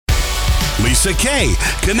Lisa Kay,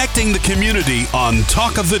 connecting the community on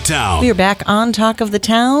Talk of the Town. We are back on Talk of the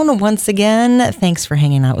Town once again. Thanks for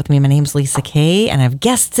hanging out with me. My name's Lisa Kay, and I have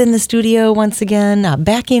guests in the studio once again.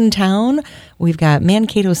 Back in town, we've got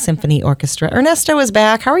Mankato Symphony Orchestra. Ernesto is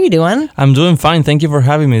back. How are you doing? I'm doing fine. Thank you for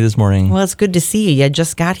having me this morning. Well, it's good to see you. You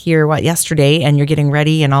just got here, yesterday, and you're getting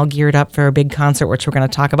ready and all geared up for a big concert, which we're going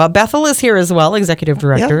to talk about. Bethel is here as well, Executive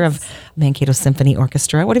Director of Mankato Symphony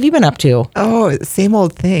Orchestra. What have you been up to? Oh, same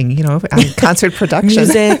old thing, concert production.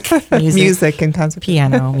 Music and concert.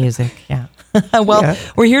 Piano, music, yeah.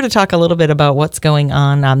 We're here to talk a little bit about what's going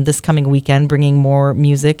on this coming weekend, bringing more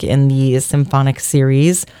music in the symphonic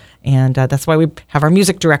series. And that's why we have our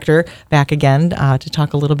music director back again to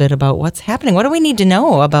talk a little bit about what's happening. What do we need to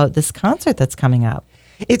know about this concert that's coming up?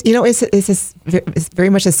 It's very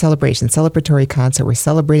much a celebratory concert. We're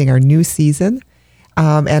celebrating our new season,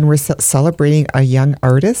 and we're celebrating a young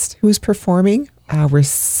artist who's performing. We're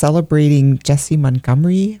celebrating Jessie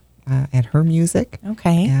Montgomery and her music.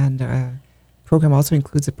 Okay. And the program also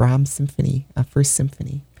includes a Brahms symphony, First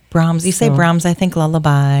Symphony. Brahms. You say Brahms, I think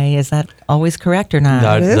lullaby. Is that always correct or not?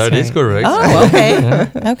 That is correct. Oh,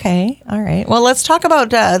 okay. Okay. All right. Well, let's talk about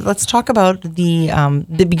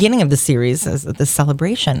the beginning of the series, the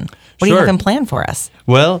celebration. What do you have in plan for us?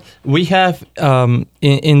 Well, we have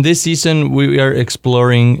in this season we are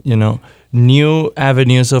exploring, new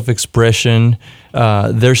avenues of expression.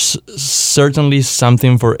 There's certainly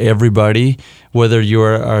something for everybody, whether you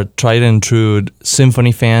are a tried and true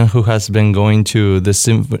symphony fan who has been going to the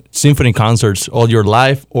symphony concerts all your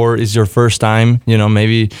life, or is your first time,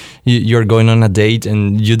 maybe you're going on a date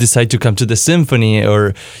and you decide to come to the symphony,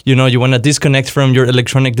 or, you want to disconnect from your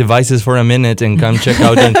electronic devices for a minute and come check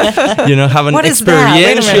out and, have an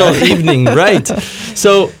experiential evening, right?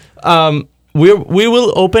 So, we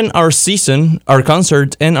will open our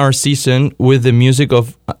concert and our season with the music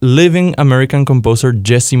of living American composer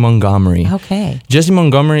Jessie Montgomery. Okay. Jessie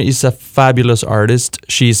Montgomery is a fabulous artist.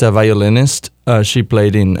 She's a violinist. She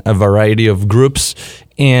played in a variety of groups,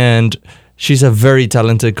 and she's a very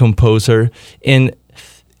talented composer. And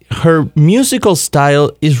her musical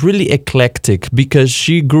style is really eclectic because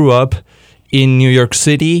she grew up in New York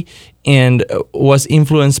City and was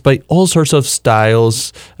influenced by all sorts of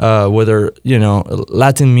styles, whether,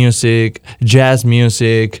 Latin music, jazz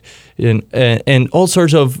music, and all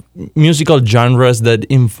sorts of musical genres that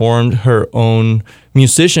informed her own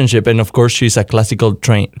musicianship. And of course, she's a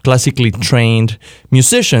classically trained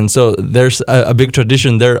musician. So there's a big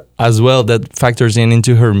tradition there as well that factors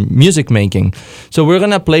into her music making. So we're going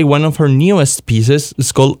to play one of her newest pieces.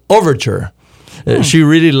 It's called Overture. She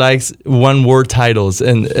really likes one-word titles,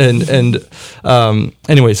 and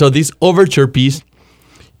anyway, so this overture piece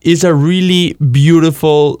is a really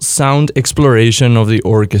beautiful sound exploration of the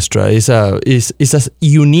orchestra. It's a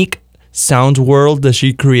unique sound world that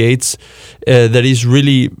she creates that is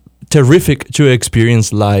really terrific to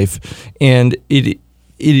experience live, and it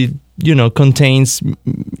contains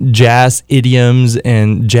jazz idioms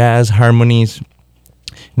and jazz harmonies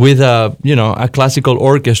with a classical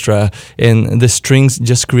orchestra, and the strings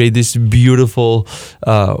just create this beautiful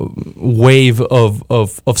wave of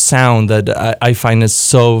sound that I find is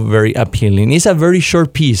so very appealing. It's a very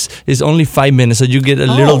short piece. It's only 5 minutes, so you get a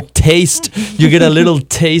little taste. You get a little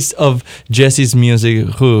taste of Jessie's music,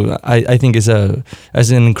 who I think is an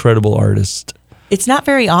incredible artist. It's not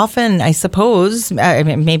very often, I suppose.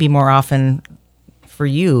 Maybe more often for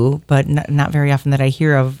you, but not very often that I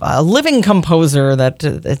hear of a living composer that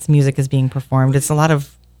its music is being performed. It's a lot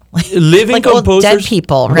of living composers, old dead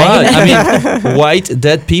people, right? I mean, white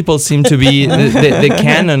dead people seem to be the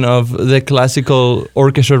canon of the classical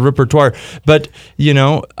orchestra repertoire. But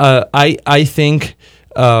I think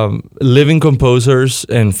living composers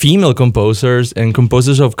and female composers and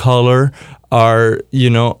composers of color are,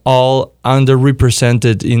 all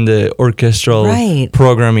underrepresented in the orchestral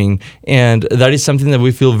programming. And that is something that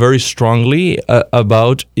we feel very strongly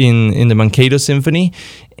about in the Mankato Symphony.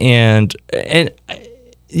 And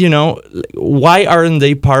why aren't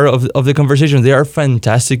they part of the conversation? They are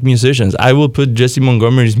fantastic musicians. I will put Jessie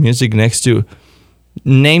Montgomery's music next to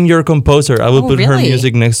name your composer. I will put her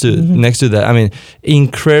music next to that. I mean,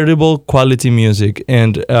 incredible quality music.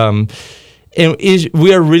 And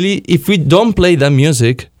we are really, if we don't play that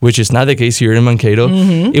music, which is not the case here in Mankato,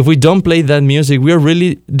 if we don't play that music, we are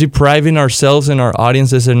really depriving ourselves and our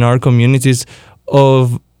audiences and our communities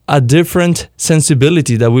of a different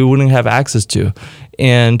sensibility that we wouldn't have access to.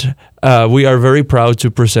 And we are very proud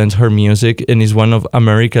to present her music, and is one of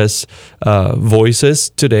America's voices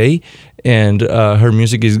today. And her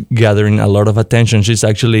music is gathering a lot of attention. She's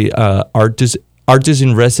actually artist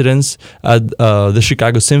in residence at the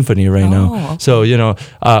Chicago Symphony right now. Okay. So,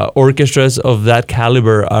 orchestras of that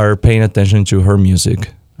caliber are paying attention to her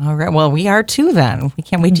music. All right. Well, we are too then. We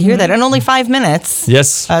can't wait to hear that. And only 5 minutes. Yes.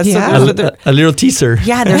 So A little teaser.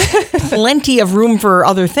 yeah, there's plenty of room for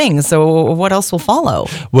other things. So what else will follow?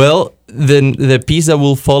 Well, then the piece that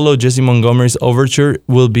will follow Jesse Montgomery's overture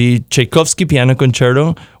will be Tchaikovsky Piano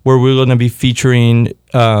Concerto, where we're going to be featuring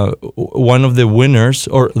one of the winners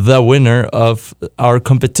or the winner of our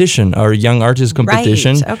competition, our young artist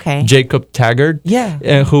competition, Right, okay. Jacob Taggart,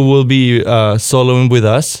 Yeah. who will be soloing with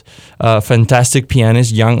us. Fantastic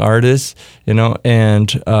pianist, young artist,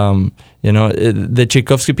 the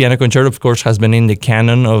Tchaikovsky Piano Concerto, of course, has been in the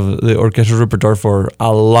canon of the orchestral repertoire for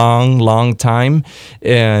a long, long time,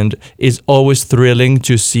 and it's always thrilling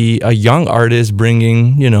to see a young artist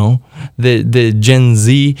bringing, the Gen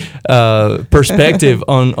Z perspective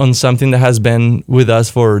on something that has been with us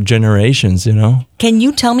for generations. Can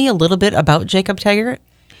you tell me a little bit about Jacob Taggart?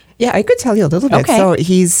 Yeah, I could tell you a little bit. Okay. So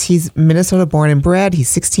he's Minnesota born and bred. He's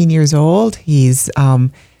 16 years old. He's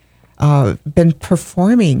been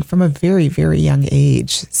performing from a very, very young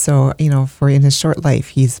age. So, for in his short life,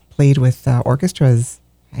 he's played with orchestras.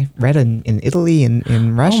 I read in Italy and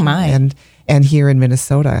in Russia and here in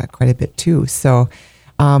Minnesota quite a bit too. So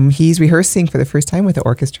he's rehearsing for the first time with the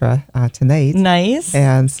orchestra tonight. Nice.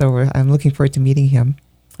 And so I'm looking forward to meeting him.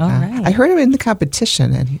 All right. I heard him in the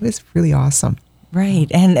competition and he was really awesome.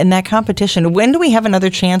 Right. And that competition, when do we have another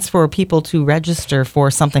chance for people to register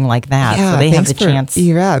for something like that? Yeah, so they have the thanks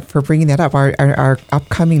chance. for bringing that up. Our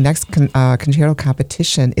upcoming next concerto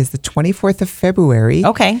competition is the 24th of February.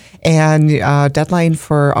 Okay. And deadline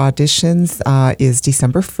for auditions is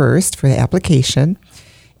December 1st for the application.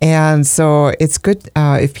 And so it's good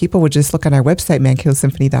if people would just look on our website,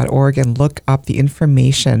 mankillsymphony.org, and look up the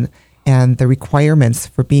information and the requirements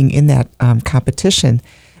for being in that competition.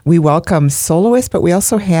 We welcome soloists, but we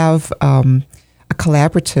also have a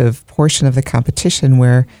collaborative portion of the competition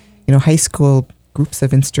where, high school groups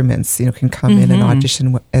of instruments, can come in and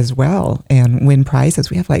audition as well and win prizes.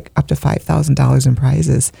 We have up to $5,000 in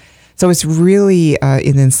prizes. So it's really an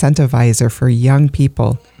incentivizer for young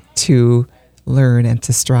people to learn and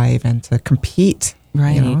to strive and to compete.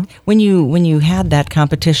 Right. When you had that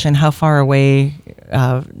competition, how far away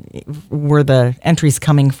were the entries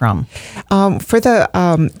coming from? For the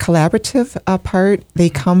collaborative part, they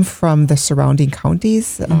come from the surrounding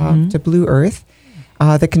counties to Blue Earth.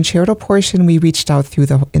 The concerto portion, we reached out through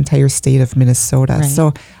the entire state of Minnesota. Right.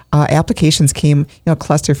 So applications came,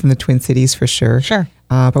 clustered from the Twin Cities for sure. Sure.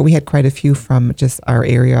 But we had quite a few from just our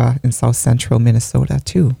area in south central Minnesota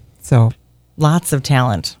too. So lots of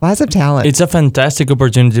talent. It's a fantastic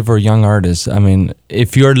opportunity for young artists. I mean,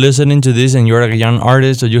 if you're listening to this and you're a young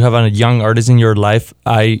artist or you have a young artist in your life,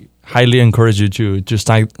 I highly encourage you to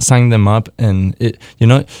sign them up. And,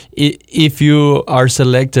 if you are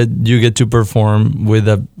selected, you get to perform with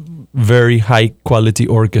a very high quality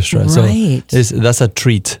orchestra. Right. So that's a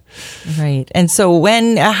treat. Right. And so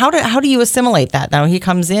how do you assimilate that? Now he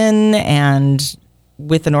comes in and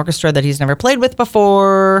with an orchestra that he's never played with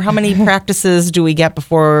before, how many practices do we get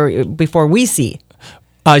before we see?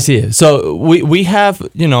 I see. So we have,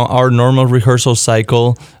 our normal rehearsal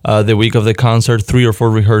cycle, the week of the concert, 3 or 4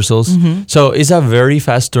 rehearsals. Mm-hmm. So it's a very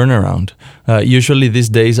fast turnaround. Usually these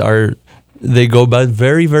days they go by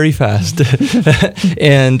very, very fast.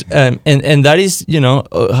 and that is,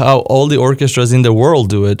 how all the orchestras in the world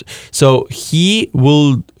do it. So he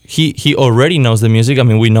already knows the music. I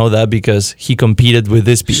mean, we know that because he competed with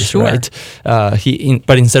this piece, sure. right?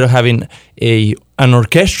 But instead of having an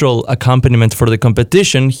orchestral accompaniment for the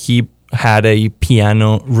competition, he had a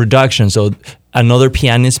piano reduction. So another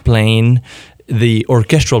pianist playing the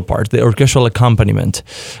orchestral part, the orchestral accompaniment.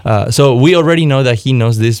 So we already know that he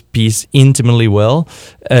knows this piece intimately well.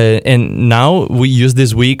 And now we use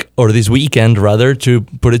this weekend rather, to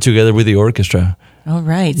put it together with the orchestra. All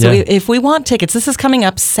right. So if we want tickets, this is coming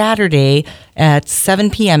up Saturday at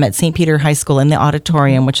 7 p.m. at St. Peter High School in the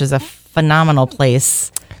auditorium, which is a phenomenal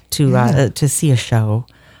place to see a show.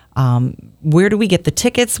 Where do we get the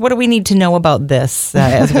tickets? What do we need to know about this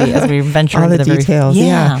as we venture all into the details?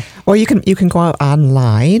 Yeah. Well, you can go out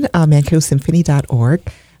online,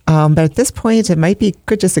 mankillsymphony.org. But at this point, it might be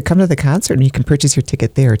good just to come to the concert and you can purchase your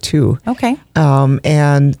ticket there too. Okay.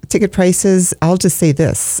 And ticket prices, I'll just say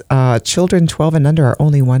this. Children 12 and under are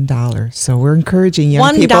only $1. So we're encouraging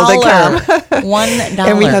young people to come. $1.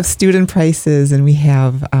 And we have student prices and we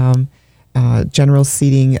have general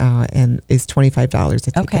seating and is $25 a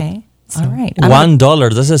ticket. Okay. So. All right.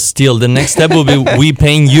 $1, that's a steal. The next step will be we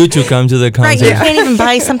paying you to come to the concert. Right, you can't even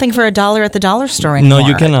buy something for $1 at the dollar store anymore. No,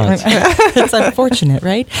 you cannot. It's unfortunate,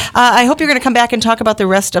 right? I hope you're going to come back and talk about the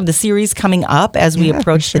rest of the series coming up as we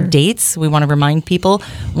approach the dates. We want to remind people,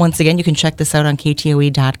 once again, you can check this out on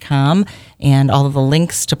ktoe.com and all of the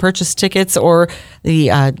links to purchase tickets or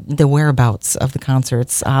the whereabouts of the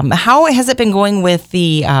concerts. How has it been going with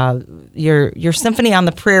the your Symphony on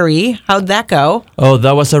the Prairie? How'd that go? Oh,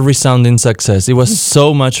 that was a resounding success. It was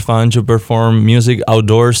so much fun to perform music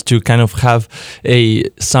outdoors, to kind of have a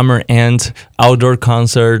summer end outdoor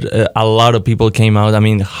concert. A lot of people came out. I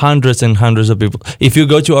mean, hundreds and hundreds of people. If you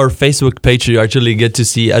go to our Facebook page, you actually get to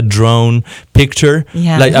see a drone picture,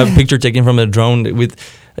 like a picture taken from a drone with,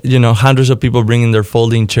 hundreds of people bringing their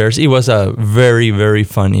folding chairs. It was a very, very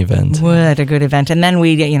fun event. What a good event. And then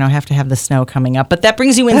we, have to have the snow coming up. But that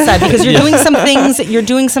brings you inside because you're doing some things. You're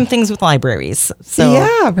doing some things with libraries. So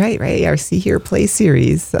yeah, right. Our See Here Play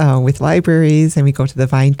series with libraries, and we go to the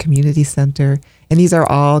Vine Community Center. And these are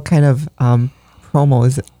all kind of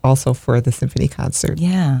promos also for the symphony concert.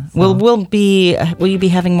 Yeah. So. Will you be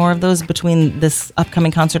having more of those between this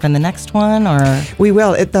upcoming concert and the next one, or? We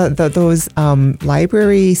will. Those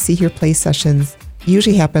library See Here Play sessions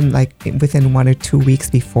usually happen like within 1 or 2 weeks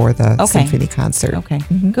before the symphony concert. Okay.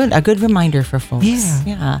 Mm-hmm. Good. A good reminder for folks.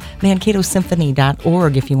 Yeah.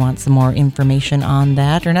 MankatoSymphony.org if you want some more information on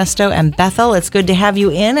that. Ernesto and Bethel, it's good to have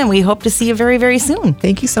you in, and we hope to see you very, very soon.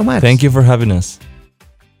 Thank you so much. Thank you for having us.